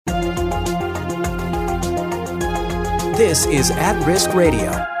This is At Risk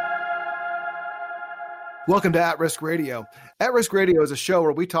Radio. Welcome to At Risk Radio. At Risk Radio is a show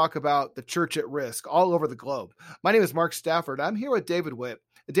where we talk about the church at risk all over the globe. My name is Mark Stafford. I'm here with David Witt.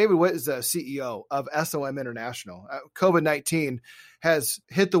 David Witt is the CEO of SOM International. COVID-19 has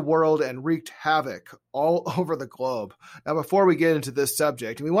hit the world and wreaked havoc all over the globe. Now, before we get into this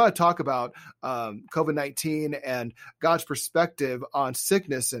subject, we want to talk about COVID-19 and God's perspective on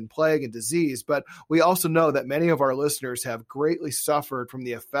sickness and plague and disease, but we also know that many of our listeners have greatly suffered from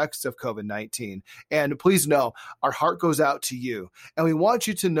the effects of COVID-19. And please know, our heart goes out to you, and we want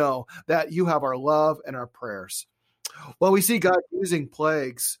you to know that you have our love and our prayers. Well, we see God using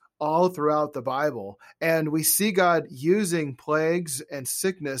plagues all throughout the Bible, and we see God using plagues and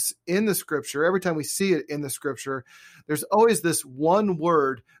sickness in the scripture. Every time we see it in the scripture, there's always this one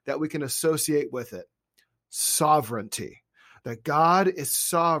word that we can associate with it: sovereignty. That God is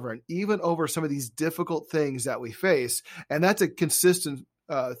sovereign even over some of these difficult things that we face, and that's a consistent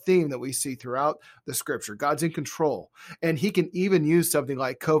theme that we see throughout the scripture. God's in control, and he can even use something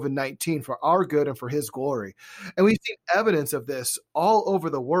like COVID-19 for our good and for his glory. And we've seen evidence of this all over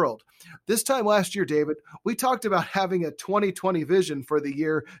the world. This time last year, David, we talked about having a 2020 vision for the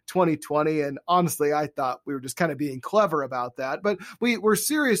year 2020. And honestly, I thought we were just kind of being clever about that. But we were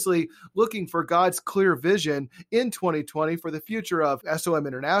seriously looking for God's clear vision in 2020 for the future of SOM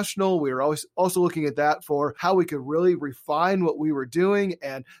International. We were always also looking at that for how we could really refine what we were doing,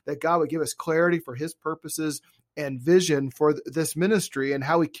 and that God would give us clarity for his purposes and vision for this ministry and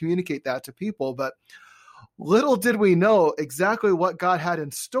how we communicate that to people. But little did we know exactly what God had in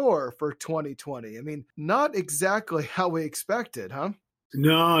store for 2020. I mean, not exactly how we expected, huh?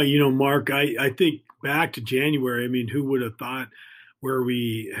 No, Mark, I think back to January, who would have thought where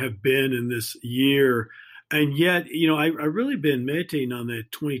we have been in this year? And yet, I've really been meditating on the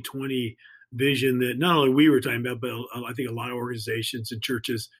 2020 vision that not only we were talking about, but I think a lot of organizations and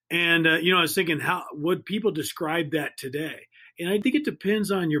churches. And, I was thinking, how would people describe that today? And I think it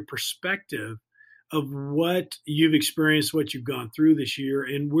depends on your perspective of what you've experienced, what you've gone through this year,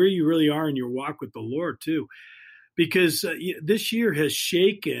 and where you really are in your walk with the Lord too. Because this year has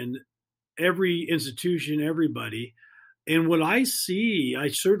shaken every institution, everybody. And what I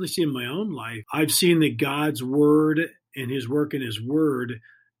certainly see in my own life, I've seen that God's word and his work in his word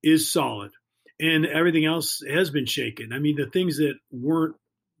is solid. And everything else has been shaken. The things that weren't,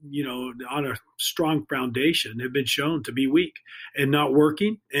 on a strong foundation have been shown to be weak and not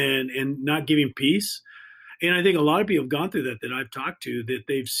working and not giving peace. And I think a lot of people have gone through that I've talked to, that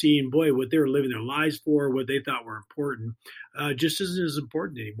they've seen, what they were living their lives for, what they thought were important, just isn't as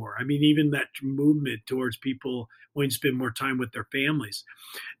important anymore. Even that movement towards people wanting to spend more time with their families.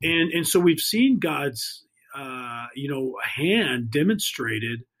 And so we've seen God's, hand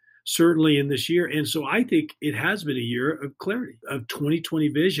demonstrated certainly in this year. And so I think it has been a year of clarity, of 2020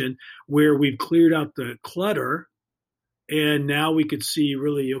 vision, where we've cleared out the clutter. And now we could see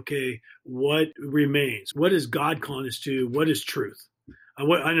really, okay, what remains? What is God calling us to? What is truth? I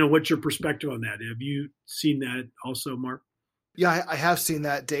don't know, what's your perspective on that? Have you seen that also, Mark? Yeah, I have seen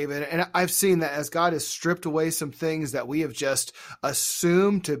that, David. And I've seen that as God has stripped away some things that we have just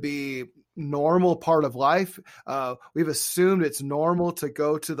assumed to be normal part of life. We've assumed it's normal to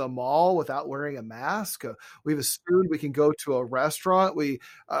go to the mall without wearing a mask. We've assumed we can go to a restaurant. We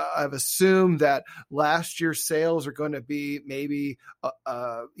have assumed that last year's sales are going to be maybe,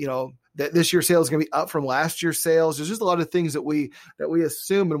 that this year's sales is going to be up from last year's sales. There's just a lot of things that we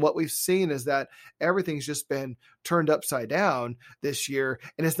assume, and what we've seen is that everything's just been turned upside down this year.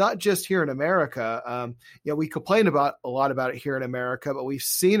 And it's not just here in America. We complain a lot about it here in America, but we've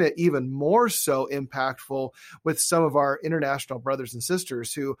seen it even more so impactful with some of our international brothers and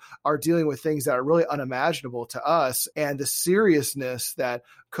sisters who are dealing with things that are really unimaginable to us, and the seriousness that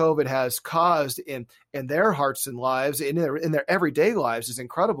COVID has caused in their hearts and lives, in their everyday lives, is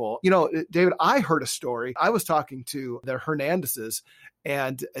incredible. David, I heard a story. I was talking to the Hernandezes,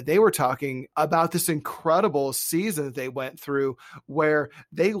 and they were talking about this incredible season that they went through where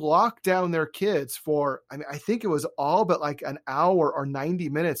they locked down their kids for, I think it was all but like an hour or 90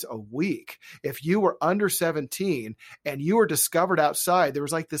 minutes a week. If you were under 17 and you were discovered outside, there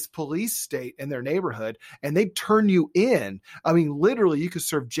was like this police state in their neighborhood, and they'd turn you in. Literally, you could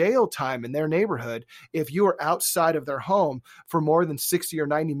serve jail time in their neighborhood if you were outside of their home for more than 60 or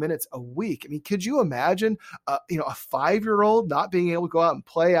 90 minutes a week. Could you imagine, a 5-year-old not being able to go out and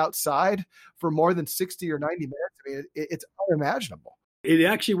play outside for more than 60 or 90 minutes? It's unimaginable. It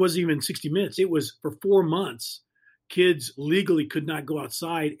actually wasn't even 60 minutes. It was for 4 months. Kids legally could not go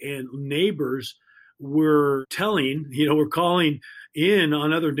outside, and neighbors were calling in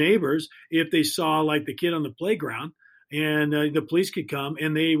on other neighbors if they saw like the kid on the playground and the police could come,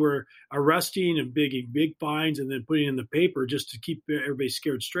 and they were arresting and big fines and then putting in the paper just to keep everybody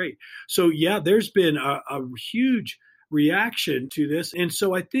scared straight. So yeah, there's been a huge reaction to this. And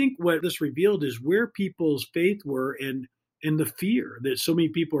so I think what this revealed is where people's faith were and the fear that so many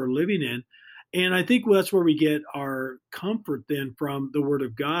people are living in. And I think that's where we get our comfort then from the Word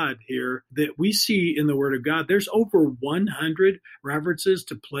of God here, that we see in the Word of God. There's over 100 references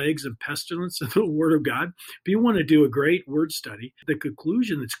to plagues and pestilence in the Word of God. If you want to do a great word study, the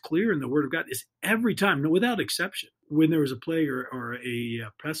conclusion that's clear in the Word of God is every time, without exception, when there was a plague or a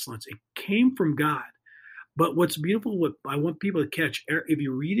pestilence, it came from God. But what's beautiful, what I want people to catch, if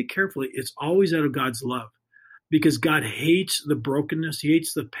you read it carefully, it's always out of God's love. Because God hates the brokenness, he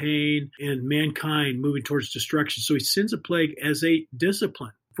hates the pain and mankind moving towards destruction. So he sends a plague as a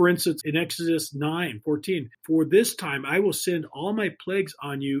discipline. For instance, in Exodus 9:14, for this time I will send all my plagues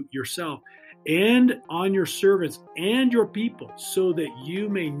on you yourself and on your servants and your people, so that you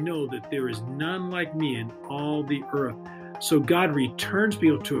may know that there is none like me in all the earth. So God returns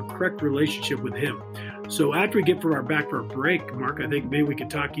people to a correct relationship with him. So after we get back for a break, Mark, I think maybe we could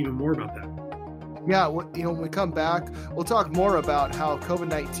talk even more about that. Yeah, when we come back, we'll talk more about how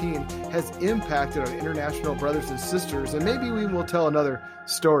COVID-19 has impacted our international brothers and sisters, and maybe we will tell another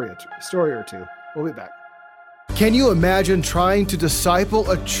story or two. We'll be back. Can you imagine trying to disciple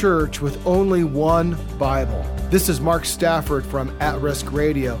a church with only one Bible? This is Mark Stafford from At Risk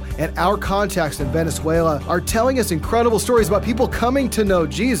Radio, and our contacts in Venezuela are telling us incredible stories about people coming to know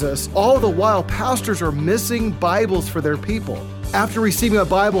Jesus, all the while pastors are missing Bibles for their people. After receiving a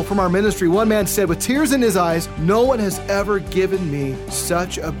Bible from our ministry, one man said with tears in his eyes, "No one has ever given me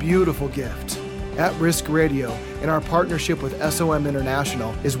such a beautiful gift." At Risk Radio, in our partnership with SOM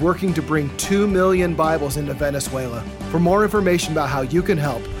International, is working to bring 2 million Bibles into Venezuela. For more information about how you can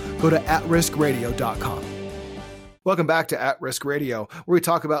help, go to atriskradio.com. Welcome back to At Risk Radio, where we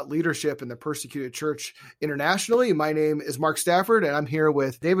talk about leadership in the persecuted church internationally. My name is Mark Stafford, and I'm here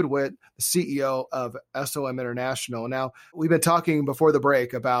with David Witt, the CEO of SOM International. Now, we've been talking before the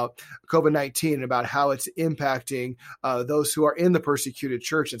break about COVID-19 and about how it's impacting those who are in the persecuted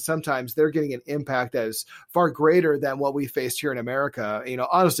church, and sometimes they're getting an impact that is far greater than what we faced here in America.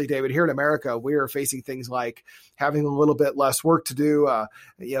 Honestly, David, here in America, we are facing things like having a little bit less work to do,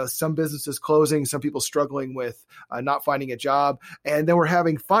 some businesses closing, some people struggling with not finding a job. And then we're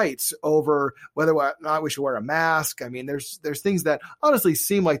having fights over whether or not we should wear a mask. I mean, there's things that honestly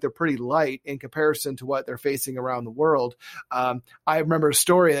seem like they're pretty light in comparison to what they're facing around the world. I remember a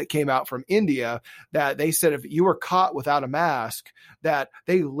story that came out from India that they said if you were caught without a mask, that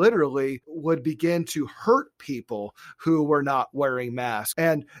they literally would begin to hurt people who were not wearing masks.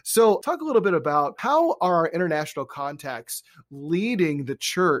 And so talk a little bit about how are our international contacts leading the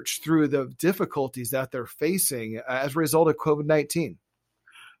church through the difficulties that they're facing as a result of COVID-19?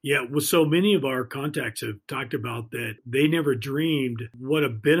 Yeah, well, so many of our contacts have talked about that they never dreamed what a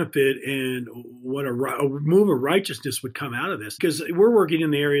benefit and what a move of righteousness would come out of this. Because we're working in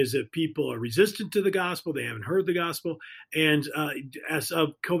the areas that people are resistant to the gospel, they haven't heard the gospel. And as of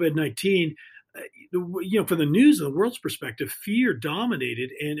COVID-19, from the news and the world's perspective, fear dominated,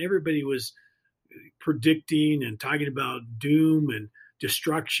 and everybody was predicting and talking about doom and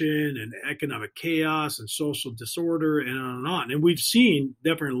destruction and economic chaos and social disorder and on and on. And we've seen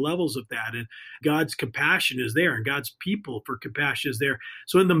different levels of that. And God's compassion is there, and God's people for compassion is there.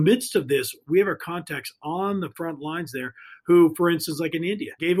 So in the midst of this, we have our contacts on the front lines there who, for instance, like in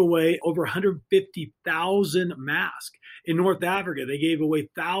India, gave away over 150,000 masks. In North Africa, they gave away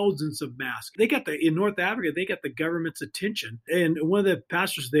thousands of masks. In North Africa, they got the government's attention. And one of the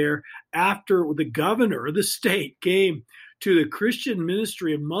pastors there, after the governor of the state came to the Christian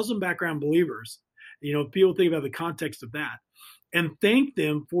ministry of Muslim background believers, people think about the context of that, and thanked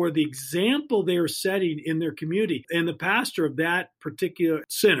them for the example they are setting in their community. And the pastor of that particular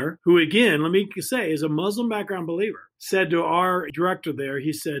center, who again, let me say, is a Muslim background believer, said to our director there,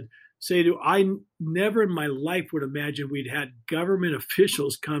 he said, Sadhu, I never in my life would imagine we'd had government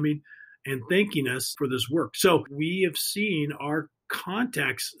officials coming and thanking us for this work. So we have seen our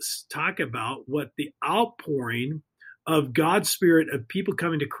contacts talk about what the outpouring of God's Spirit of people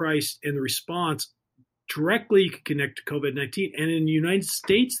coming to Christ and the response directly connect to COVID-19. And in the United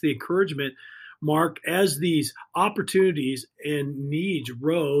States, the encouragement, Mark, as these opportunities and needs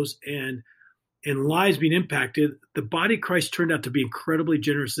rose and lives being impacted, the body of Christ turned out to be incredibly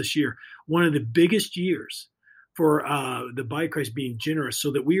generous this year. One of the biggest years for the body of Christ being generous,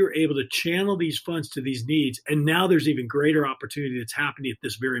 so that we were able to channel these funds to these needs. And now there's even greater opportunity that's happening at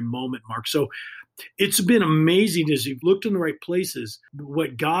this very moment, Mark. So it's been amazing as you've looked in the right places,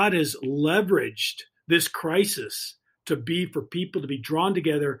 what God has leveraged this crisis to be for people to be drawn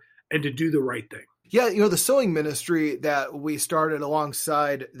together and to do the right thing. Yeah, the sewing ministry that we started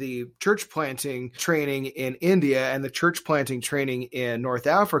alongside the church planting training in India and the church planting training in North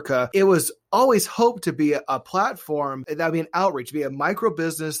Africa, it was always hoped to be a platform that would be an outreach, be a micro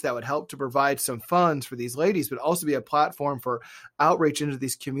business that would help to provide some funds for these ladies, but also be a platform for outreach into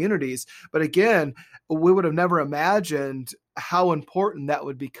these communities. But again, we would have never imagined how important that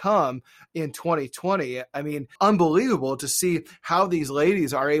would become in 2020. I mean, unbelievable to see how these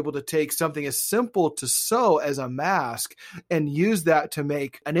ladies are able to take something as simple to sew as a mask and use that to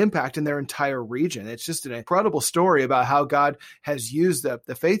make an impact in their entire region. It's just an incredible story about how God has used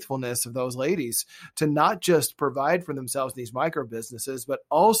the faithfulness of those ladies to not just provide for themselves these micro businesses, but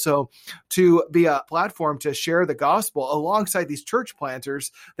also to be a platform to share the gospel alongside these church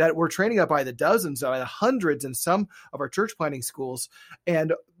planters that we're training up by the dozens, by the hundreds in some of our church planting schools,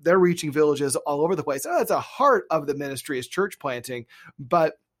 and they're reaching villages all over the place. It's a heart of the ministry is church planting,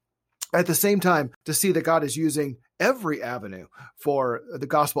 but at the same time, to see that God is using every avenue for the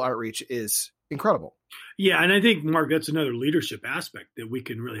gospel outreach is incredible. Yeah, and I think, Mark, that's another leadership aspect that we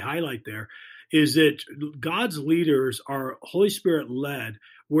can really highlight there, is that God's leaders are Holy Spirit led,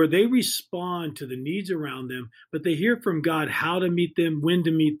 where they respond to the needs around them, but they hear from God how to meet them, when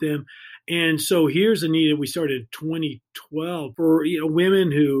to meet them. And so here's a need that we started in 2012 for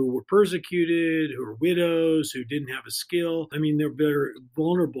women who were persecuted, who were widows, who didn't have a skill. I mean, they're a very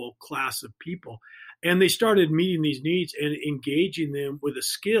vulnerable class of people. And they started meeting these needs and engaging them with a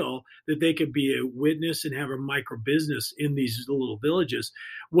skill that they could be a witness and have a micro business in these little villages.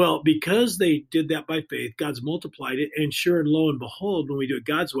 Well, because they did that by faith, God's multiplied it. And sure and lo and behold, when we do it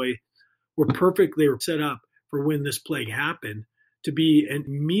God's way, they were set up for when this plague happened to be an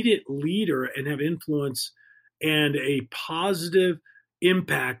immediate leader and have influence and a positive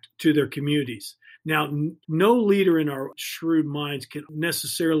impact to their communities. Now, no leader in our shrewd minds can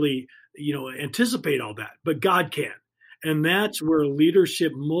necessarily anticipate all that, but God can. And that's where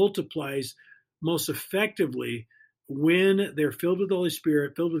leadership multiplies most effectively when they're filled with the Holy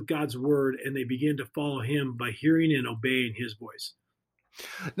Spirit, filled with God's word, and they begin to follow him by hearing and obeying his voice.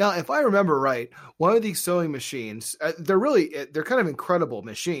 Now, if I remember right, one of these sewing machines, they're kind of incredible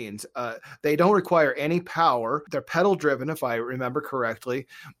machines. They don't require any power. They're pedal driven, if I remember correctly.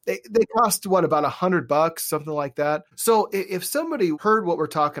 They cost about $100, something like that. So if somebody heard what we're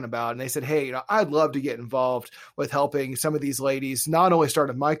talking about and they said, hey, I'd love to get involved with helping some of these ladies not only start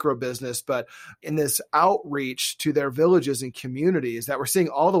a micro business, but in this outreach to their villages and communities that we're seeing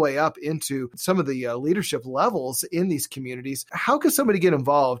all the way up into some of the leadership levels in these communities, how can somebody get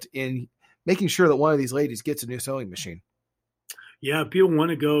involved in making sure that one of these ladies gets a new sewing machine? Yeah, if people want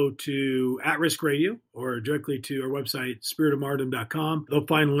to go to At Risk Radio or directly to our website, spiritofmartyrdom.com, they'll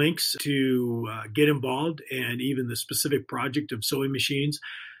find links to get involved and even the specific project of sewing machines.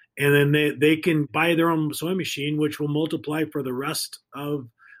 And then they can buy their own sewing machine, which will multiply for the rest of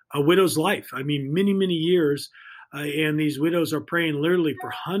a widow's life. I mean, many, many years. And these widows are praying literally for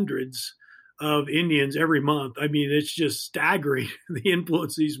hundreds of Indians every month. I mean, it's just staggering the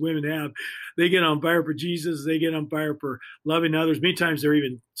influence these women have. They get on fire for Jesus. They get on fire for loving others. Many times they're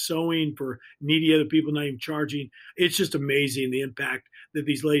even sewing for needy other people, not even charging. It's just amazing the impact that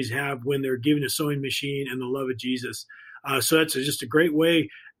these ladies have when they're given a sewing machine and the love of Jesus. So that's just a great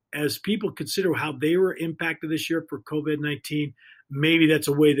way as people consider how they were impacted this year for COVID-19. Maybe that's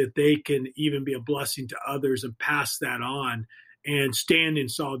a way that they can even be a blessing to others and pass that on and stand in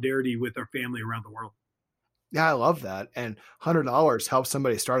solidarity with our family around the world. Yeah, I love that. And $100 helps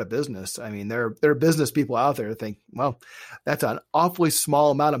somebody start a business. I mean, there are business people out there that think, well, that's an awfully small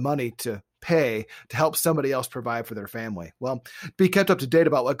amount of money to pay to help somebody else provide for their family. Well, be kept up to date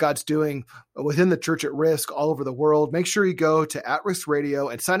about what God's doing within the Church at Risk all over the world. Make sure you go to At Risk Radio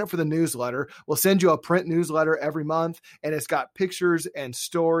and sign up for the newsletter. We'll send you a print newsletter every month, and it's got pictures and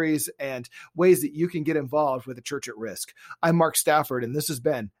stories and ways that you can get involved with the Church at Risk. I'm Mark Stafford, and this has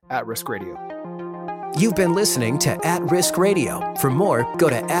been At Risk Radio. You've been listening to At Risk Radio. For more, go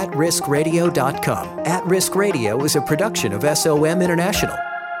to atriskradio.com. At Risk Radio is a production of SOM International.